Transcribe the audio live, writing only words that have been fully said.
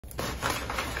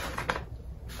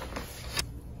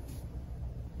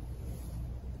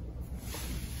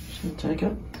And take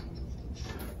it,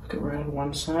 hook it right on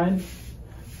one side,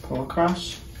 pull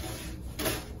across.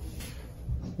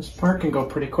 This part can go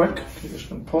pretty quick. You're just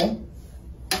gonna pull.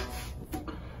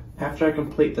 After I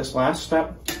complete this last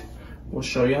step, we'll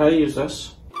show you how to use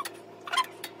this.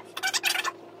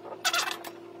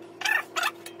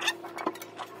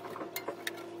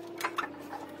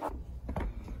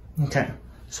 Okay,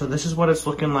 so this is what it's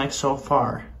looking like so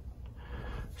far.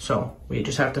 So we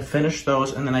just have to finish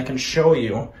those and then I can show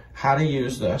you how to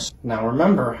use this. Now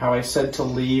remember how I said to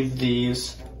leave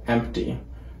these empty.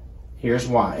 Here's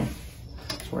why.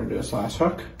 So we're gonna do this last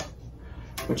hook.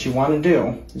 What you wanna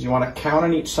do is you wanna count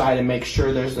on each side and make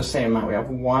sure there's the same amount. We have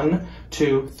 1,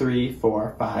 2, 3,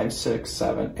 4, 5, 6,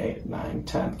 7, 8, 9,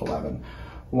 10, 11.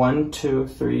 1, 2,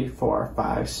 3, 4,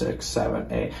 5, 6, 7,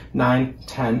 8, 9,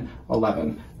 10,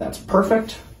 11. That's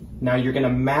perfect. Now you're gonna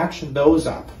match those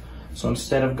up. So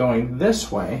instead of going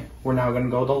this way, we're now gonna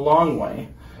go the long way.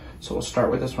 So we'll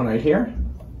start with this one right here.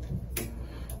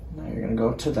 Now you're gonna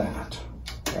go to that,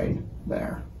 right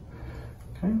there.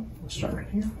 Okay, we'll start right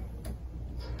here.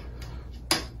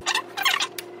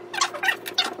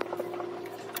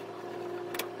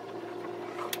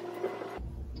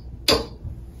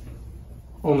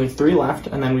 Only 3 left,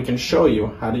 and then we can show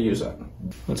you how to use it.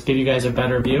 Let's give you guys a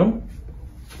better view.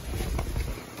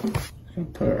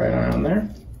 Put it right around there.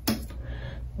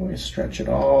 We stretch it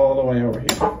all the way over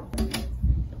here.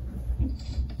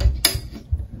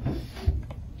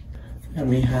 And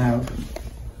we have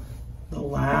the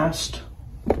last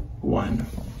one.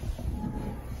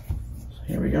 So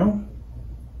here we go.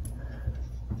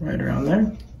 Right around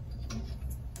there.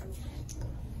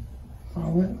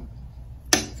 Follow it.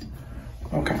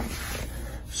 Okay,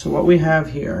 so what we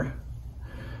have here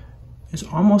is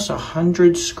almost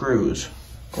 100 screws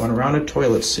going around a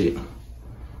toilet seat.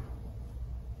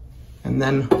 And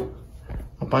then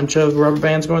a bunch of rubber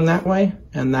bands going that way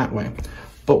and that way.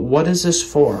 But what is this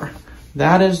for?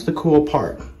 That is the cool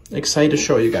part. Excited to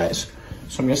show you guys.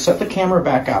 So I'm gonna set the camera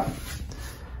back up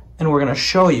and we're gonna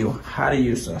show you how to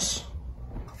use this.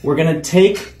 We're gonna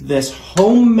take this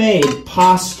homemade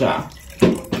pasta.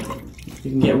 You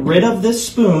can get rid of this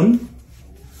spoon.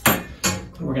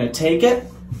 We're gonna take it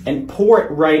and pour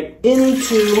it right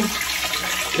into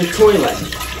the toilet.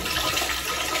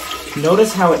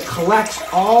 Notice how it collects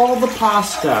all the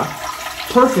pasta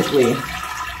perfectly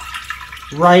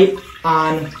right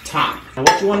on top. Now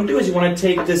what you wanna do is you wanna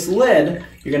take this lid,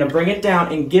 you're gonna bring it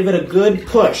down and give it a good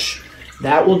push.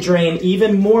 That will drain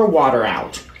even more water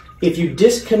out. If you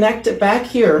disconnect it back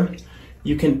here,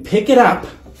 you can pick it up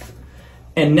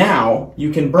and now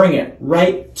you can bring it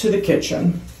right to the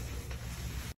kitchen.